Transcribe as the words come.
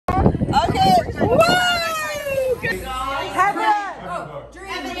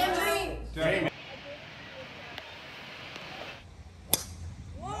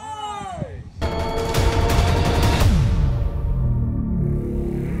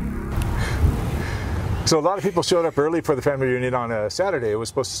So a lot of people showed up early for the family reunion on a Saturday. It was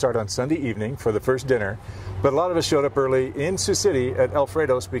supposed to start on Sunday evening for the first dinner. But a lot of us showed up early in Sioux City at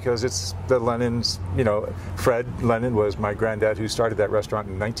Alfredo's because it's the Lennons. You know, Fred Lennon was my granddad who started that restaurant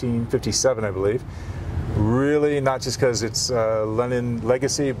in 1957, I believe. Really, not just because it's Lennon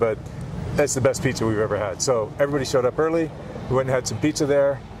legacy, but that's the best pizza we've ever had. So everybody showed up early. We went and had some pizza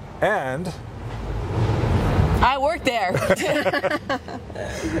there. And I worked there.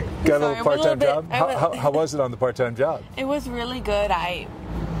 Got a little part-time job? How was it on the part-time job? It was really good. I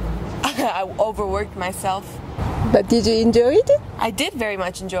overworked myself. But did you enjoy it? I did very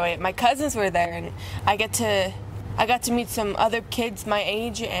much enjoy it. My cousins were there, and I got to meet some other kids my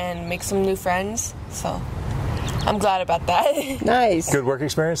age and make some new friends. So I'm glad about that. Nice. Good work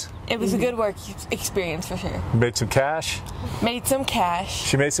experience? It was a good work experience for sure. Made some cash? Made some cash.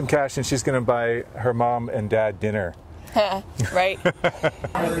 She made some cash, and she's going to buy her mom and dad dinner. Right.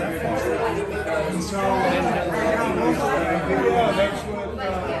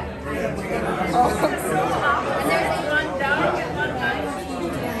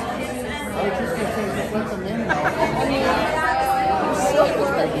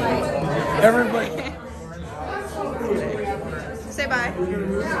 Everybody. Say bye. We are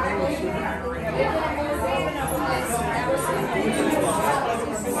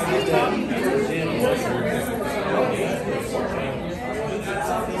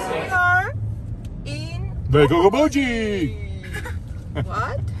in Lake Okoboji!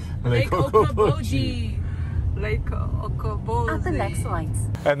 what? Lake Okoboji. Lake Okoboji. At the next lights.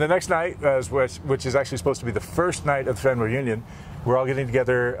 And the next night, which is actually supposed to be the first night of the family reunion, we're all getting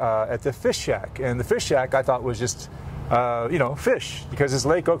together at the Fish Shack. And the Fish Shack, I thought, was just, you know, fish, because it's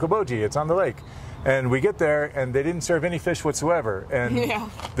Lake Okoboji. It's on the lake. And we get there, and they didn't serve any fish whatsoever. And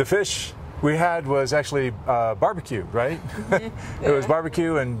the fish we had was actually barbecue, right? It was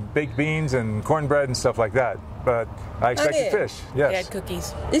barbecue and baked beans and cornbread and stuff like that. But I expected fish. Yes. They had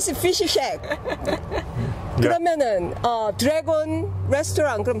cookies. It's a fish shack. 그러면은 드래곤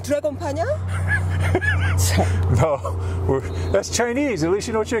레스토랑 그럼 드래곤 파냐? No, that's Chinese. At least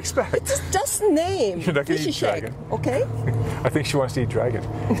you know what you expect. It's just name. You're not going to eat shack. dragon. Okay. I think she wants to eat dragon.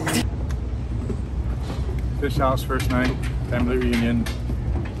 Fish house first night, family reunion.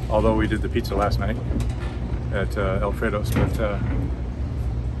 Although we did the pizza last night at Alfredo's, but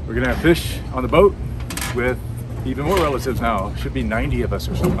we're gonna have fish on the boat with even more relatives now. Should be 90 of us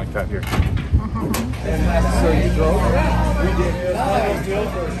or something like that here. And so you drove? We did.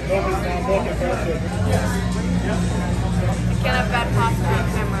 Can't have bad pasta on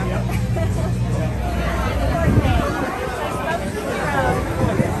camera.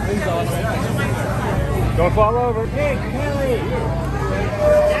 Don't fall over. Hey, Kelly!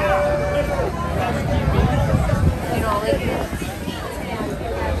 You know, like,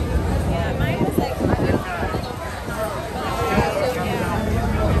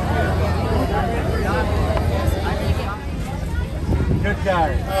 Good guy.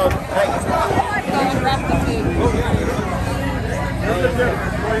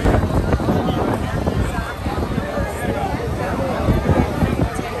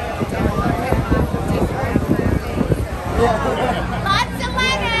 lots of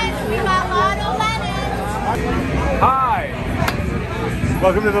lemons. We got a lot of lemons. Hi!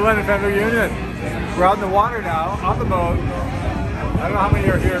 Welcome to the Lennon Family Reunion. We're out in the water now, on the boat. I don't know how many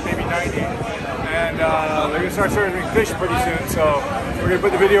are here, maybe 90. And they're going to start serving fish pretty soon, so we're going to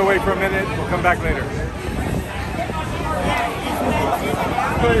put the video away for a minute. We'll come back later.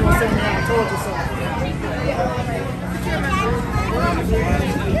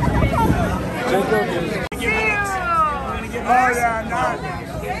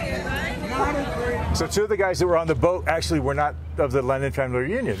 So two of the guys that were on the boat actually were not of the Lennon Family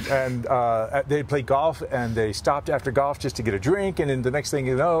Reunion, and they played golf, and they stopped after golf just to get a drink, and then the next thing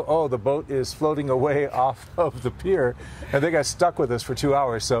you know, oh, the boat is floating away off of the pier, and they got stuck with us for 2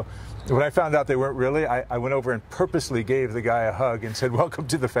 hours. So when I found out they weren't really, I went over and purposely gave the guy a hug and said, welcome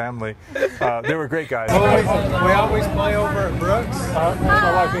to the family. They were great guys. We always play over at Brooks.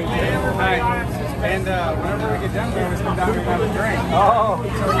 My wife and Hi. And whenever we get done, we always come down and have a drink. Oh.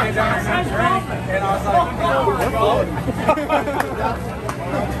 So we get down and have a drink, and I was like, we're floating. I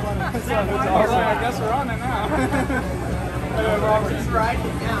was like, I guess we're on it now. Robert's right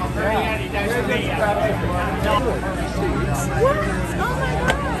now.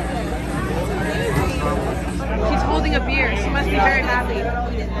 She's holding a beer. She must be very happy.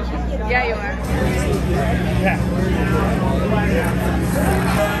 Yeah, you are.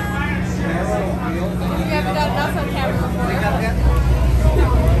 You haven't done enough on camera before.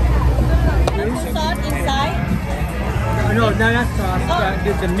 Sauce inside? No, not sauce.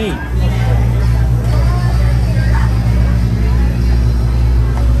 It's the meat.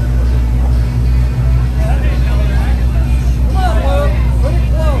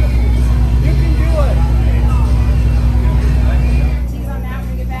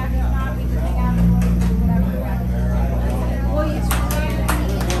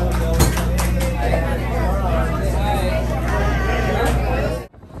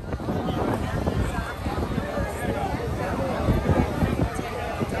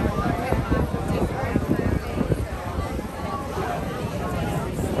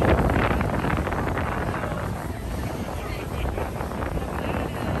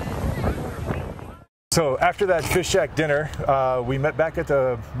 after that Fish Shack dinner, we met back at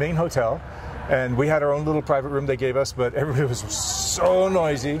the main hotel, and we had our own little private room they gave us, but everybody was so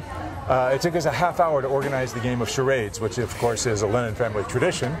noisy. It took us a half hour to organize the game of charades, which of course is a Lennon family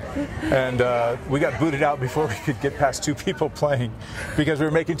tradition, and we got booted out before we could get past 2 people playing because we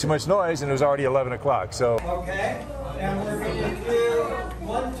were making too much noise and it was already 11 o'clock. So. Okay, and we're going to do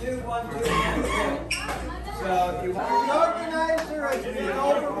 1, 2, 1, 2, 1, 2. So if you want to be organized or if you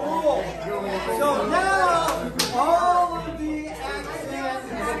overrule. So now all of the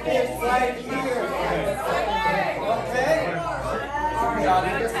accent is right here. Okay?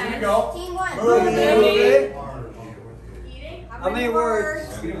 Here we go. Team 1. Okay. How many words?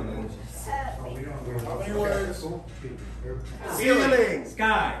 How many words? Ceiling.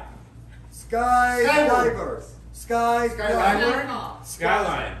 Sky. Sky divers. Sky diver.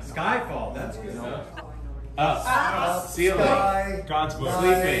 Skyline. Skyfall. That's good. Up. Ceiling. Sky. God's book.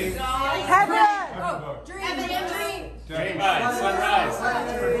 Sleeping. Dream. Sunrise.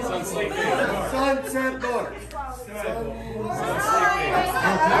 Sunrise. Sun sleeping. Sunset book.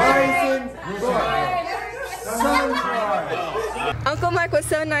 Rising. Sunrise. Uncle Mark was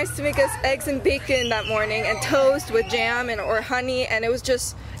so nice to make us eggs and bacon that morning and toast with jam or honey, and it was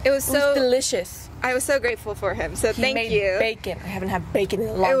so delicious. I was so grateful for him. So He thank made you. Bacon. I haven't had bacon in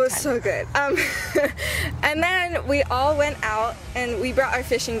a long time. It was so good. And then we all went out and we brought our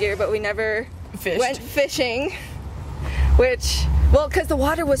fishing gear, but we never went fishing. Because the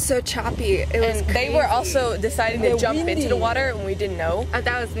water was so choppy. It was crazy. They were also deciding to jump into the water and we didn't know.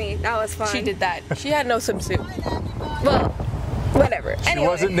 That was me. That was fun. She did that. She had no swimsuit. Well, whatever. She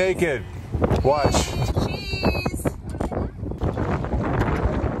wasn't naked. Watch.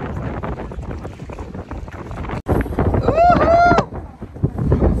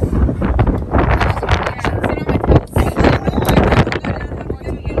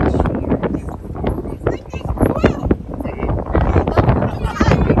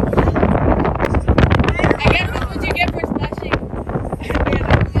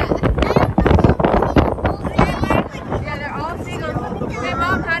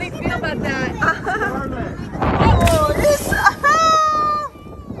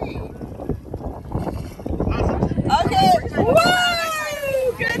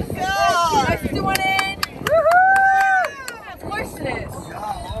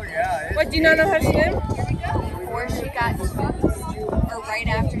 What, do you not know how to swim? Before she got tubes, or right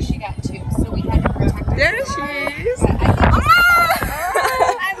after she got tubes, so we had to protect her. There she is.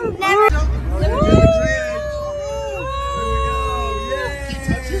 I've never.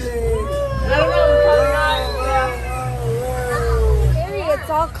 It's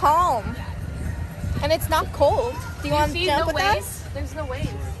all calm. And it's not cold. Do you want to jump with us? There's no waves.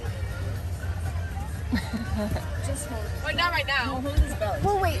 Just hold. But not right now.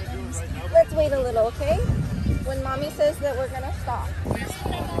 Well, wait. Let's wait a little, okay? When mommy says that we're gonna stop.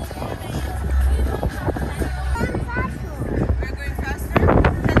 We're going faster?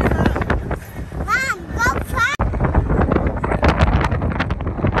 Mom, go fast.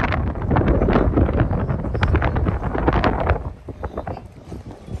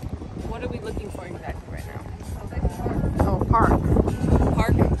 What are we looking for exactly right now? Oh, park.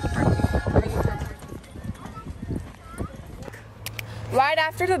 Park? Right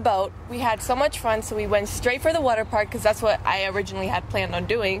after the boat, we had so much fun, so we went straight for the water park because that's what I originally had planned on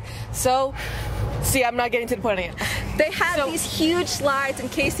doing. So, see, I'm not getting to the point again. They had these huge slides,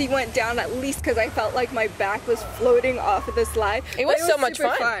 and Casey went down at least because I felt like my back was floating off of the slide. It was so much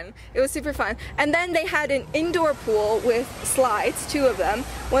super fun. It was super fun. And then they had an indoor pool with slides, 2 of them.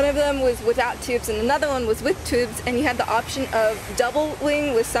 One of them was without tubes, and another one was with tubes, and you had the option of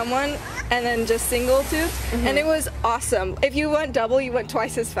doubling with someone and then just single tubes, and it was awesome. If you went double, you went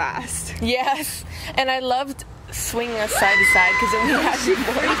twice as fast. Yes, and I loved swinging us side to side because then we had to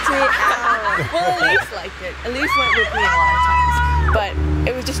Freaked me out. Well, Elise liked it. Elise went with me a lot of times, but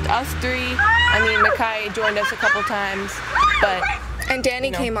it was just us 3. I mean, Makai joined us a couple times, but And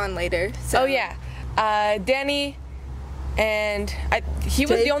Danny came on later. So. oh yeah, Danny, and he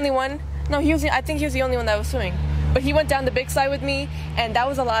was the only one. No, I think he was the only one that was swimming. But he went down the big slide with me, and that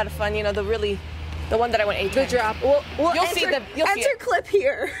was a lot of fun. You know, the one that I went 8 times. The drop. We'll You'll see it. clip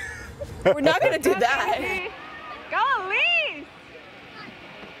here. We're not gonna do that. Go, Elise!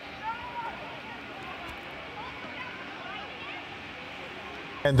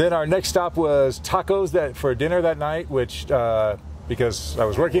 And then our next stop was tacos for dinner that night, which, because I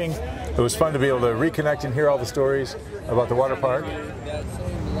was working, it was fun to be able to reconnect and hear all the stories about the water park.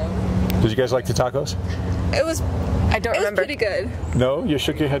 Did you guys like the tacos? It was. I don't remember. It was pretty good. No, you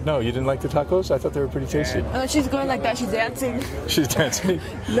shook your head. No, you didn't like the tacos. I thought they were pretty tasty. Oh, she's going like that. She's dancing. She's dancing.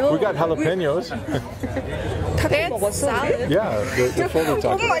 No, we got jalapenos. They had salad. Yeah, the folded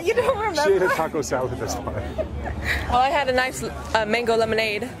tacos. Oh my, you don't remember? She ate a taco salad. That's fine. Well, I had a nice mango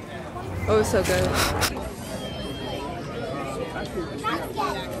lemonade. Oh, it was so good.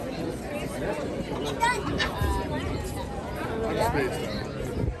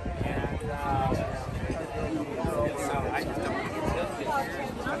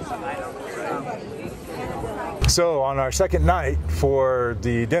 So on our second night for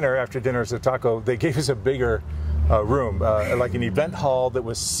the dinner, after dinner is a taco, they gave us a bigger room, like an event hall that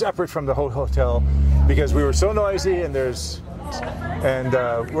was separate from the whole hotel because we were so noisy and we're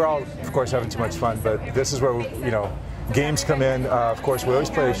all, of course, having too much fun, but this is where, games come in. Of course, we always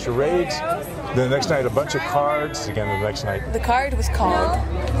play charades. Then the next night, a bunch of cards. Again, the next night. The card was called...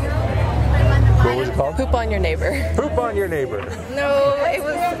 What was it called? Poop on your neighbor. Poop on your neighbor. No, it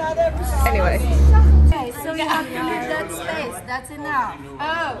was... Anyway. Okay, so you have to leave that space. That's enough.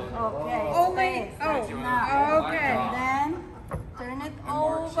 Oh. Okay. Oh, wait. That's Oh. enough. Okay. And then turn it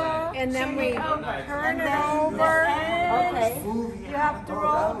over. And then we turn it over. Okay. You have to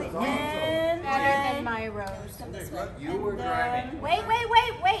roll the end. better than my rose. And then wait.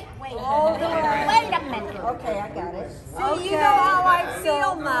 Hold the wait a minute. Okay, I got it. See, you know how I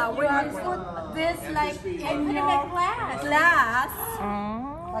feel now. When you put this like in your glass.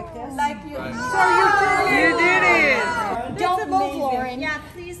 Like this? Like you. So you did it. Don't move, Lauren. Yeah,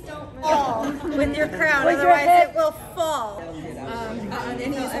 please don't move. Oh, with your crown, otherwise it will fall. And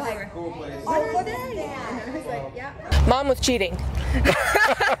he's like, oh, look at that. Yeah. Mom was cheating.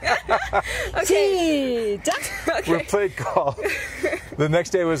 시작. We played golf. The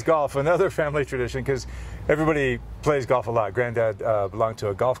next day was golf, another family tradition because everybody plays golf a lot. Granddad belonged to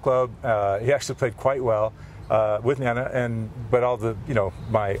a golf club. He actually played quite well with Nana, but all the,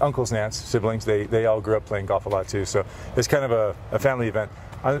 my uncles and aunts, siblings, they all grew up playing golf a lot too. So it's kind of a family event.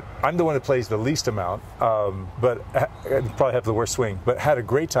 I'm the one that plays the least amount, but I probably have the worst swing, but had a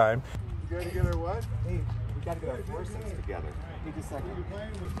great time. You gotta get our what? Hey, we gotta get our forces together. Take a second.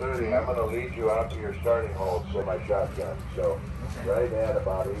 Literally, I'm going to lead you out to your starting hole, so my shotgun. So, right at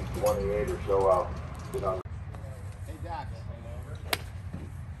about 8:28 or so, I'll get on. Hey, Doc.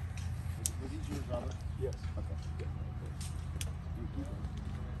 Were these yours, Robert? Yes. Okay.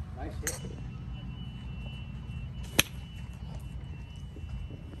 Nice hit.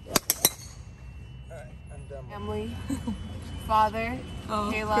 Family, father,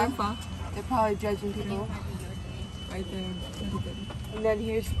 Kayla. Grandpa. They're probably judging people. Right there. And then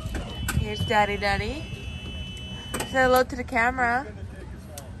here's Daddy. Say hello to the camera.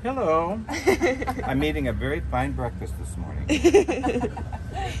 Hello. I'm eating a very fine breakfast this morning.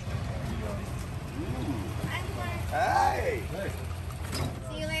 Hey!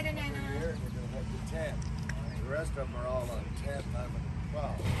 See you later, Nana. 10. The rest of them are all on 10, I'm on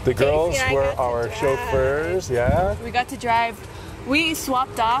 12. The girls Casey and I were got to our drive. chauffeurs, yeah. We got to drive. We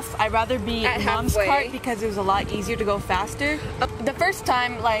swapped off. I'd rather be At Mom's halfway. cart because it was a lot easier to go faster. The first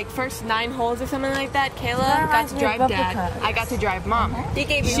time, first 9 holes or something like that, Kayla got to drive Dad. I got to drive Mom. He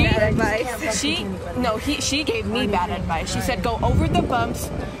gave me bad advice. She gave me bad advice. She said, go over the bumps,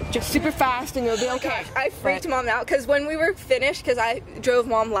 just super fast, and you'll be okay. I freaked Mom out because when we were finished, because I drove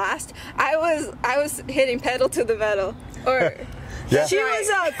Mom last, I was hitting pedal to the metal. Or Yeah. She was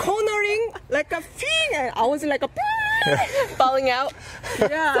cornering like a thing, and I was like a. Falling out.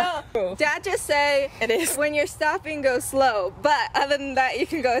 yeah. So, Dad just say It is. when you're stopping, go slow. But other than that, you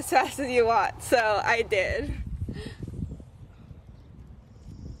can go as fast as you want. So I did.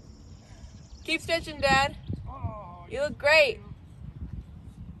 Keep stretching, Dad. You look great.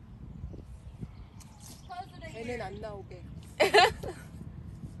 얘는 안 나오게.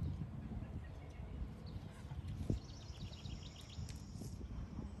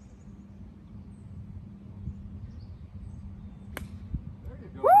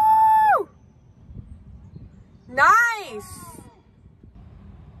 Woo! Nice!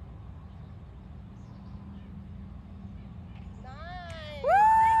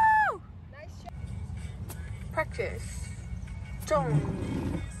 Woo! Practice.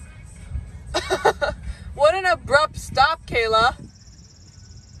 Don't. What an abrupt stop, Kayla.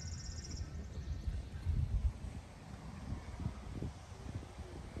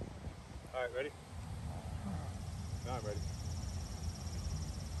 All right, ready? Now I'm ready.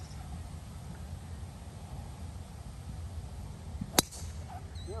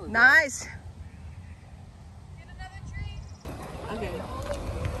 Nice.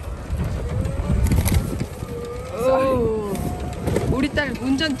 오, 우리 우리 딸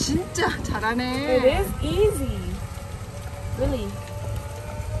운전 진짜 잘하네. It is easy. Really.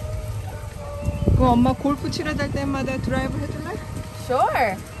 그 엄마 골프 치러 갈 때마다 드라이브 해줄래?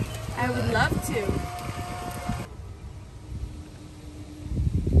 Sure. I would love to.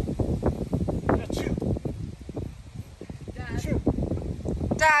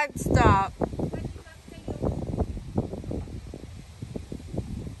 Dad, stop.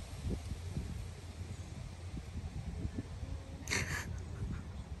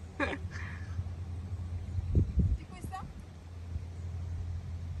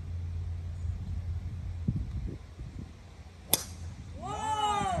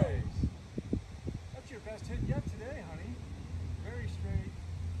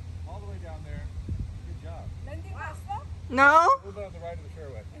 No?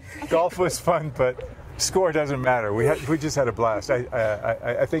 Golf was fun, but score doesn't matter. We just had a blast.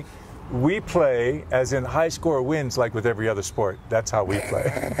 I think we play as in high score wins, like with every other sport. That's how we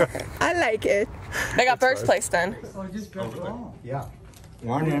play. I like it. They got first place then. Oh, just drop the ball. Yeah.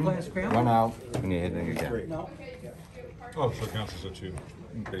 One in, one out, and you hit it again. No. Oh, so it counts as a two,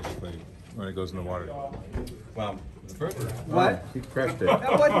 basically, when it goes in the water. Well, the first What? He crushed it.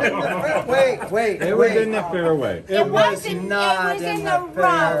 That wasn't in the wait. It was in the fairway. It was not in the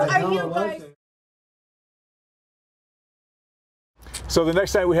rough. Are you guys? So the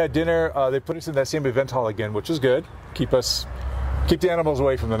next night we had dinner. They put us in that same event hall again, which was good. Keep the animals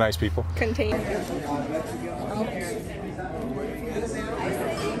away from the nice people. Contain.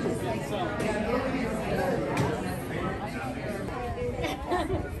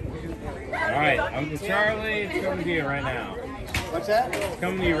 All right, Uncle Charlie, it's coming to you right now. What's that? It's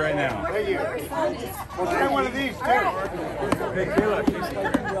coming to you right now. Thank you. We'll try one of these too. Hey, Kayla.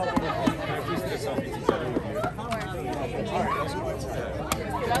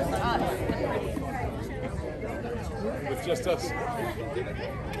 It's just us.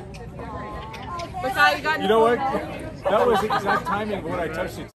 You know what? That was exact timing when I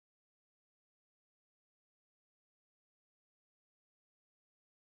touched it.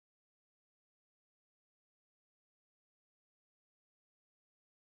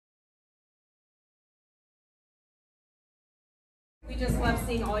 We just love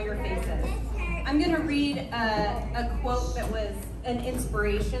seeing all your faces. I'm going to read a quote that was an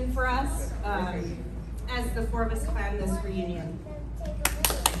inspiration for us as the four of us plan this reunion.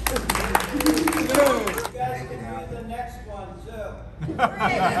 You guys can do the next one too.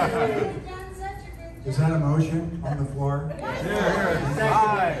 Is that a motion on the floor?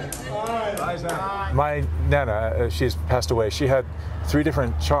 My Nana, she's passed away. She had 3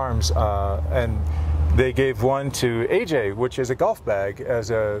 different charms, and they gave one to AJ, which is a golf bag,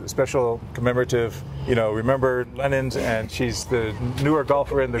 as a special commemorative, remember Lennons, and she's the newer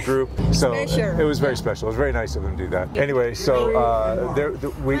golfer in the group. So it was very special. It was very nice of them to do that. Anyway, so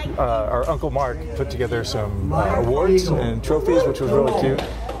our Uncle Mark put together some awards and trophies, which was really cute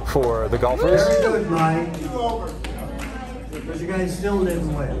for the golfers. Very good, Mike. Because you guys still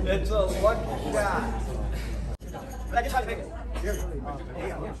didn't win. It's a lucky shot.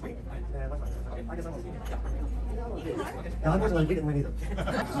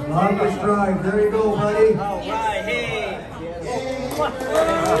 Longest drive. There you go, buddy. All right, hey.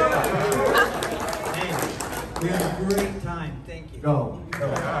 We had a great time. Thank you. Go.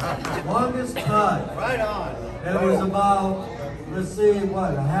 Longest cut. Right on. It was about, let's see,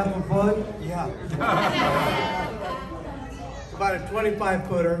 what, a half a foot? Yeah. About a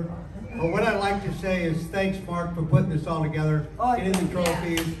 25-footer. But what I'd like to say is thanks, Mark, for putting this all together, getting the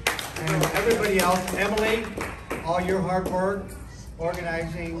trophies, and everybody else. Emily, all your hard work,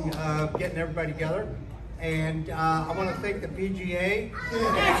 organizing, getting everybody together. And I want to thank the PGA,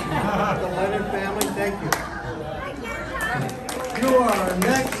 the Lennon family. Thank you. You are our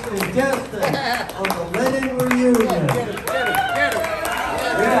next contestant of the Lennon Reunion. Get it.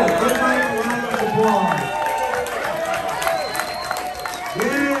 Yeah, give Mike a round of applause.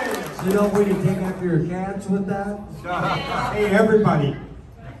 Yes. You know when you take after your cats with that? Hey, everybody.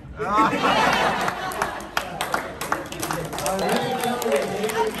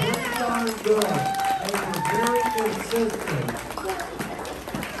 Very consistent.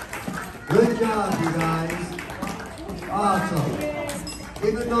 Good job, you guys. Awesome.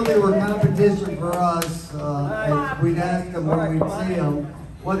 Even though they were competition for us, we'd ask them when we'd see them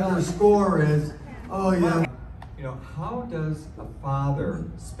what their score is. Oh, yeah. How does a father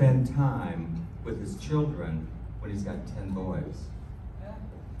spend time with his children when he's got 10 boys?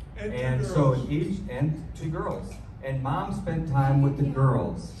 And so and 2 girls. And mom spent time with the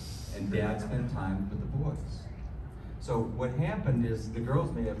girls, and dad spent time with the boys. So what happened is the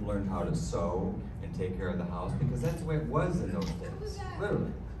girls may have learned how to sew and take care of the house because that's the way it was in those days,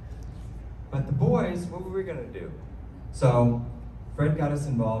 literally. But the boys, what were we gonna do? So Fred got us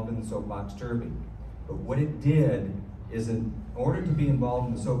involved in the soapbox derby. But what it did is in order to be involved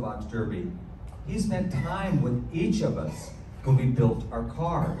in the soapbox derby, he spent time with each of us when we built our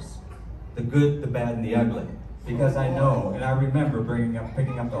cars. The good, the bad, and the ugly. Because I know, and I remember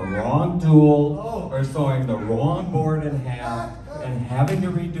picking up the wrong tool or sewing the wrong board in half and having to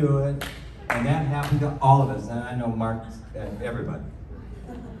redo it. And that happened to all of us, and I know Mark and everybody.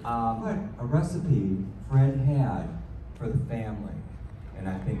 But a recipe Fred had for the family. And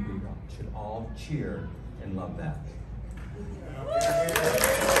I think we should all cheer and love that.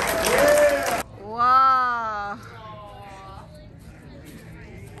 Wow.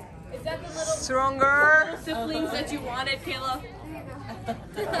 Is that the little Stronger. siblings that you wanted, Kayla?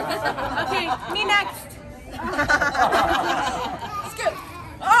 Okay, me next. Scoot.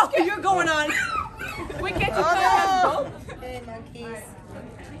 Oh, you're going on. We can't you have both? Good monkeys.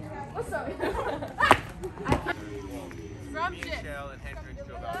 What's up? From shit.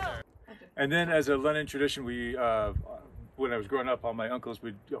 And then as a Lennon tradition, we, when I was growing up, all my uncles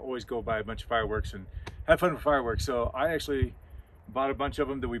would always go buy a bunch of fireworks and have fun with fireworks. So I actually bought a bunch of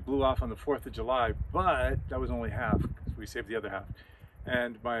them that we blew off on the 4th of July, but that was only half, because we saved the other half.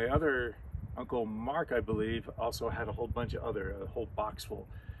 And my other Uncle Mark, I believe, also had a whole bunch of a whole box full.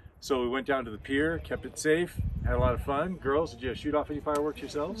 So we went down to the pier, kept it safe, had a lot of fun. Girls, did you shoot off any fireworks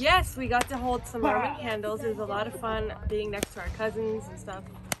yourselves? Yes, we got to hold some Roman candles. It was a lot of fun being next to our cousins and stuff.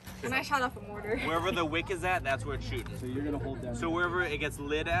 And I shot off a mortar. Wherever the wick is at, that's where it's shooting. So you're gonna hold down. So wherever it gets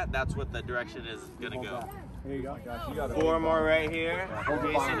lit at, that's what the direction is gonna go. There you go. You got it. 4 more right here.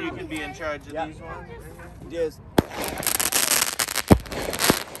 Jason, you can be in charge of these ones. Yes.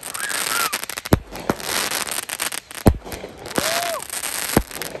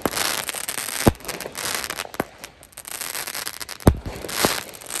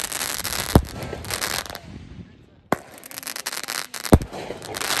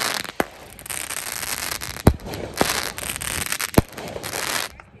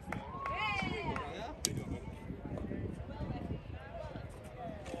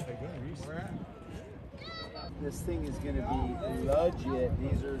 This thing is going to be legit.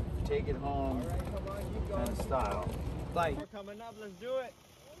 These are take it home kind of style. Like, We're coming up, let's do it.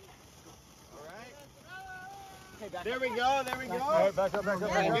 All right. There we go, there we go. All right, back up, back up,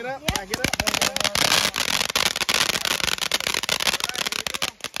 back Back up. it up, back it up.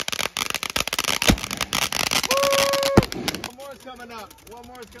 One more is coming up. One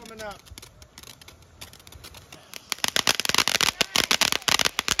more is coming up.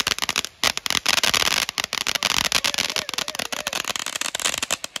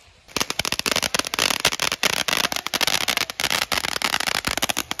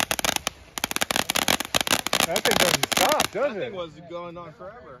 That thing doesn't stop, does That it? thing was going on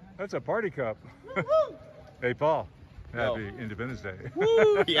forever. That's a party cup. Hey, Paul. Happy Independence Day.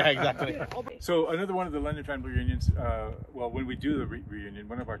 Yeah, exactly. So another one of the Lennon Family Reunions, well, when we do the reunion,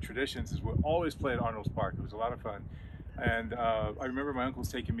 one of our traditions is we'll always play at Arnold's Park. It was a lot of fun. And I remember my uncles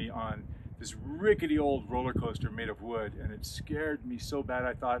taking me on this rickety old roller coaster made of wood, and it scared me so bad.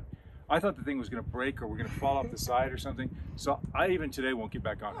 I thought the thing was going to break or we're going to fall off the side or something. So I even today won't get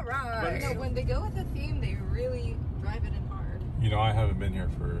back on it. All right. No, when they go with the theme, they really drive it in hard. You know, I haven't been here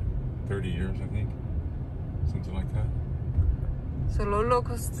for 30 years, I think. Something like that. So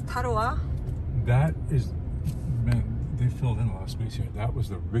롤러코스터 타러 와? That is, man, they filled in a lot of space here. That was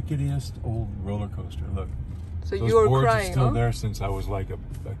the ricketiest old roller coaster. Look. So those you were boards crying, are still huh? there since I was like a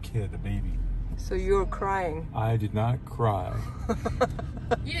kid, a baby. So you were crying. I did not cry.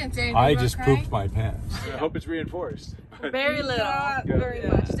 You didn't say anything I about just crying? pooped my pants. I hope it's reinforced. Very little. Not Yeah. very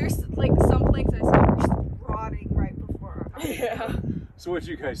much. There's like some planks I saw were just rotting right before our eyes. Yeah. So what did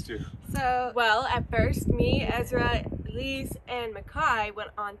you guys do? So, well, at first, me, Ezra, Elise, and Makai went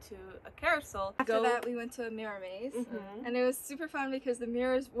on to a carousel. After that, we went to a mirror maze, Mhm. and it was super fun because the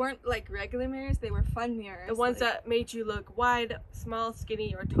mirrors weren't like regular mirrors; they were fun mirrors. The ones like, that made you look wide, small,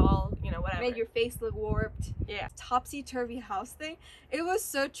 skinny, or tall, you know, whatever. made your face look warped. Yeah. Topsy-turvy house thing. It was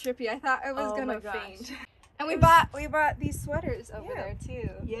so trippy. I thought I was Oh gonna my gosh. faint. And we brought these sweaters over there too.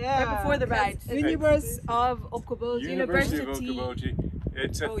 Yeah. Right before the ride. Universe of Okoboji. University of Okoboji.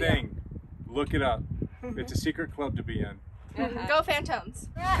 It's a Oh, yeah. thing. Look it up. It's a secret club to be in. Go Phantoms.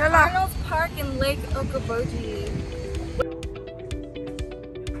 Come on. Arnold's Park in Lake Okoboji.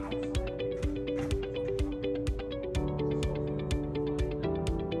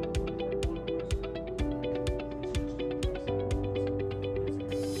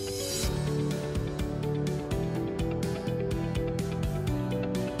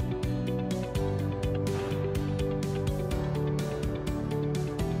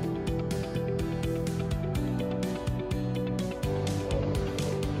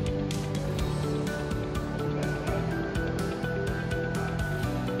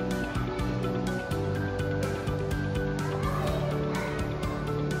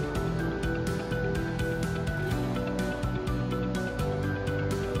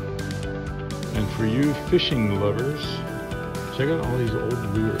 for you fishing lovers. Check out all these old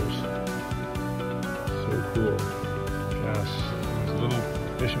lures. So cool. Gosh, I was a little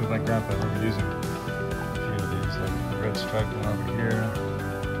fishing with my grandpa. I remember using a few of these, like the red stripe one over here.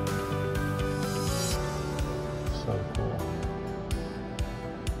 So cool.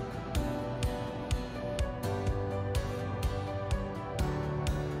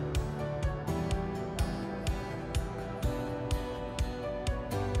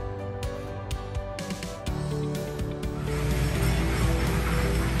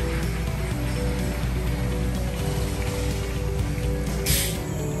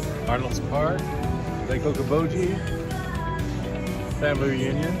 Arnold's Park, Lake Okoboji, family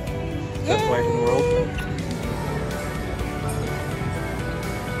reunion, best wife in the world.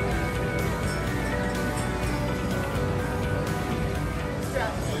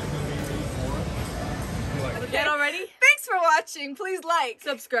 Get already? Thanks for watching. Please like,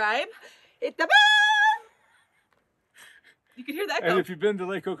 Subscribe. hit the bell. You can hear that And go. if you've been to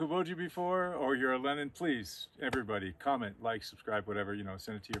Lake Okoboji before, or you're a Lennon, please, everybody, comment, like, subscribe, whatever, you know,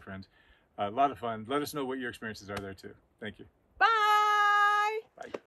 send it to your friends. A lot of fun. Let us know what your experiences are there too. Thank you. Bye. Bye.